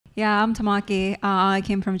Yeah, I'm Tamaki. I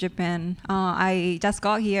came from Japan. I just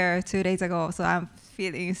got here 2 days ago, so I'm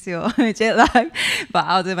feeling still jet lag, but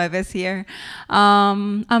I'll do my best here.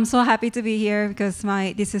 I'm so happy to be here because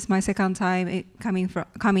this is my second time coming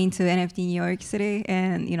to NFT New York City,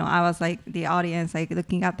 and I was like the audience, like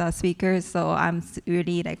looking at the speakers, so I'm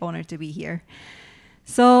really like honored to be here.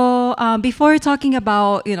 So before talking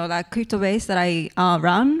about the CryptoBase that I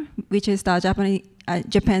run, which is the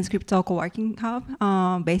Japan's crypto co-working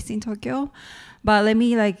hub based in Tokyo, but let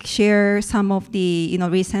me like share some of the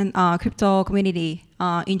recent crypto community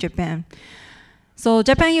in Japan. So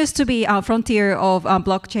Japan used to be a frontier of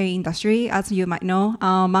blockchain industry, as you might know.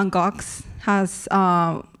 Mangox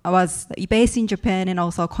was based in Japan and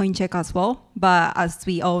also CoinCheck as well. But as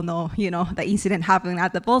we all know, the incident happened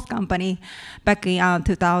at the both company back in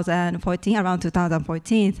 2014, around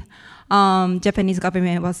 2014. Japanese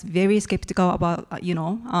government was very skeptical about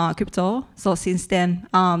crypto. So since then,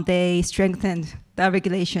 they strengthened the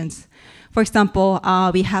regulations. For example,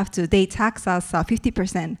 we have to they tax us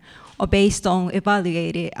 50%. Or based on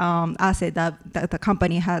evaluated asset that the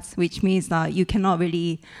company has, which means that you cannot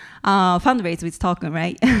really fundraise with token,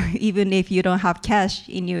 right? Even if you don't have cash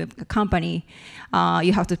in your company,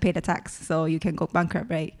 you have to pay the tax, so you can go bankrupt,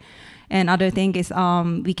 right? And other thing is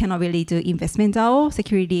we cannot really do investment DAO.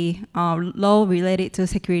 Security law related to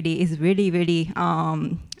security is really, really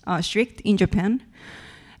strict in Japan.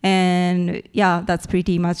 And yeah, that's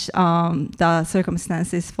pretty much the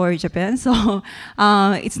circumstances for Japan. So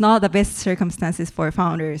it's not the best circumstances for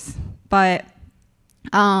founders. But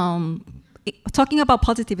talking about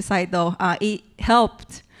positive side though, it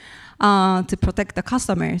helped to protect the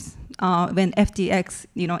customers. When FTX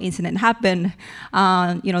incident happened,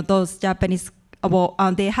 those Japanese,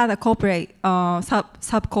 they had a corporate,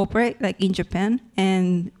 sub corporate like in Japan,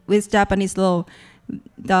 and with Japanese law,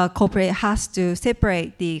 the corporate has to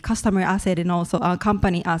separate the customer asset and also a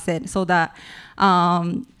company asset so that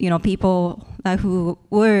people who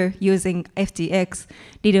were using FTX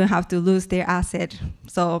didn't have to lose their asset.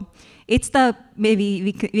 So it's maybe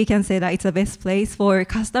we can say that it's the best place for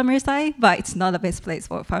customer side, but it's not the best place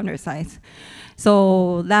for founder side.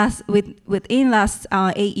 So within last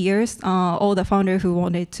 8 years, all the founders who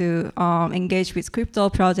wanted to engage with crypto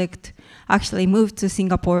project actually moved to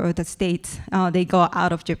Singapore or the States. They go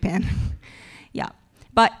out of Japan. Yeah.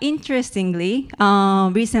 But interestingly,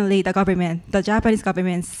 recently the Japanese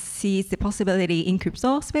government sees the possibility in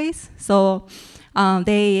crypto space. So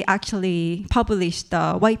they actually published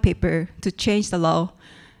a white paper to change the law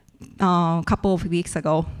a couple of weeks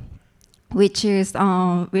ago, which is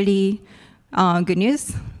really good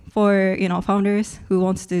news for founders who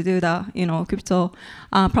wants to do the crypto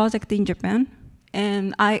project in Japan.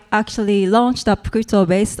 And I actually launched the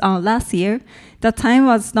CryptoBase last year. That time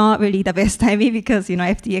was not really the best timing because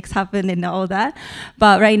FTX happened and all that.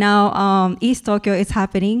 But right now, East Tokyo is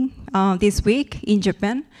happening this week in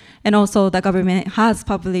Japan, and also the government has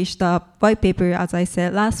published a white paper, as I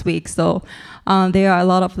said last week. So there are a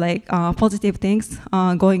lot of positive things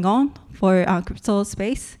going on for crypto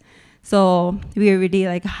space. So we are really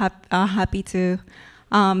happy to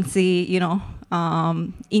see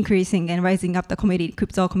increasing and rising up the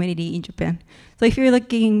crypto community in Japan. So if you're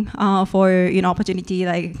looking for opportunity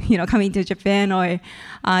coming to Japan, or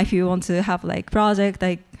if you want to have project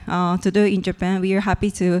to do in Japan, we are happy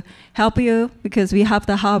to help you because we have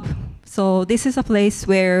the hub. So this is a place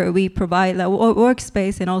where we provide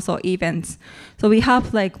workspace and also events. So we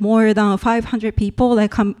have more than 500 people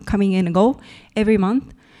coming in and go every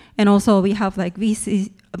month. And also we have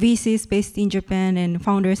VCs based in Japan and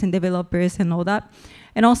founders and developers and all that.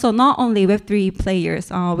 And also not only Web3 players,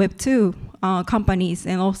 Web2 companies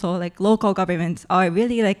and also local governments are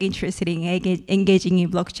really interested in engaging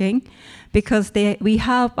in blockchain because we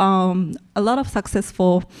have a lot of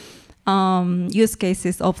successful use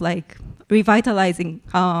cases of revitalizing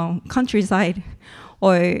countryside,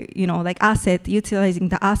 or utilizing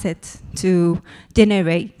the assets to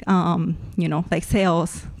generate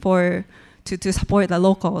sales to support the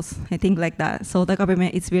locals and things like that. So the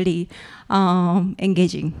government is really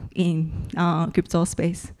engaging in crypto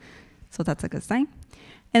space. So that's a good sign.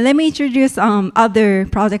 And let me introduce other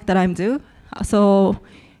project that I'm doing. So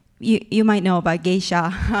you might know about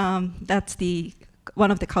geisha. That's one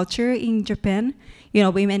of the culture in Japan.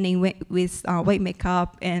 Women with white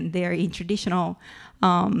makeup, and they're in traditional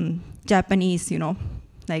Japanese,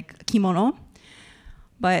 kimono.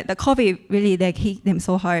 But the COVID really hit them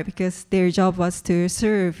so hard because their job was to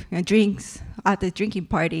serve drinks at the drinking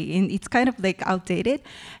party, and it's kind of outdated.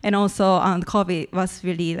 And also COVID was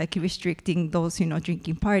really restricting those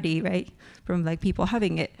drinking party, right, from people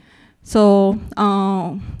having it. So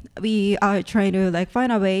we are trying to like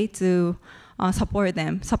find a way to support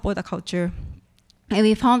them, support the culture. And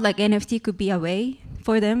we found like NFT could be a way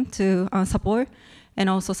for them to support and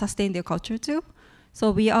also sustain their culture too.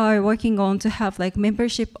 So we are working on to have like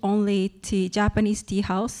membership-only Japanese tea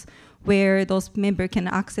house where those members can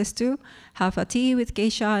access to have a tea with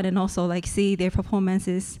geisha and also like see their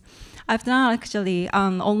performances. I've done actually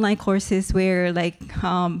online courses where like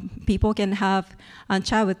people can have a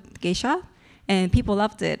chat with geisha, and people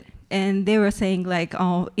loved it. And they were saying like,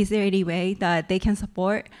 oh, is there any way that they can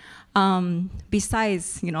support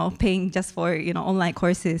besides, you know, paying just for, you know, online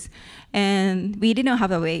courses? And we didn't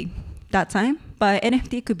have a way that time, but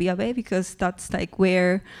NFT could be a way because that's like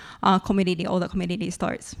where all the community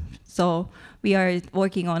starts. So we are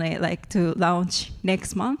working on it like to launch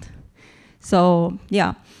next month. So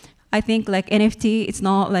yeah, I think like NFT, it's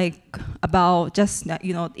not like about just,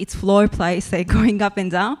 you know, its floor price like going up and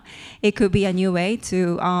down. It could be a new way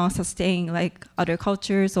to sustain like other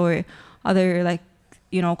cultures or other like,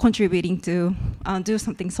 you know, contributing to do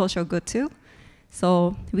something social good too.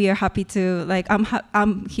 So we are happy to like,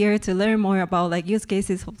 I'm here to learn more about like use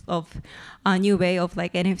cases of a new way of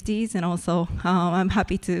like NFTs, and also I'm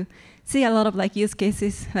happy to see a lot of like use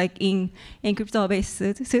cases like in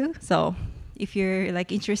CryptoBase too. So if you're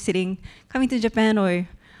like interested in coming to Japan or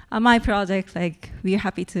my project, like we're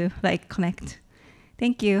happy to like connect.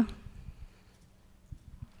 Thank you.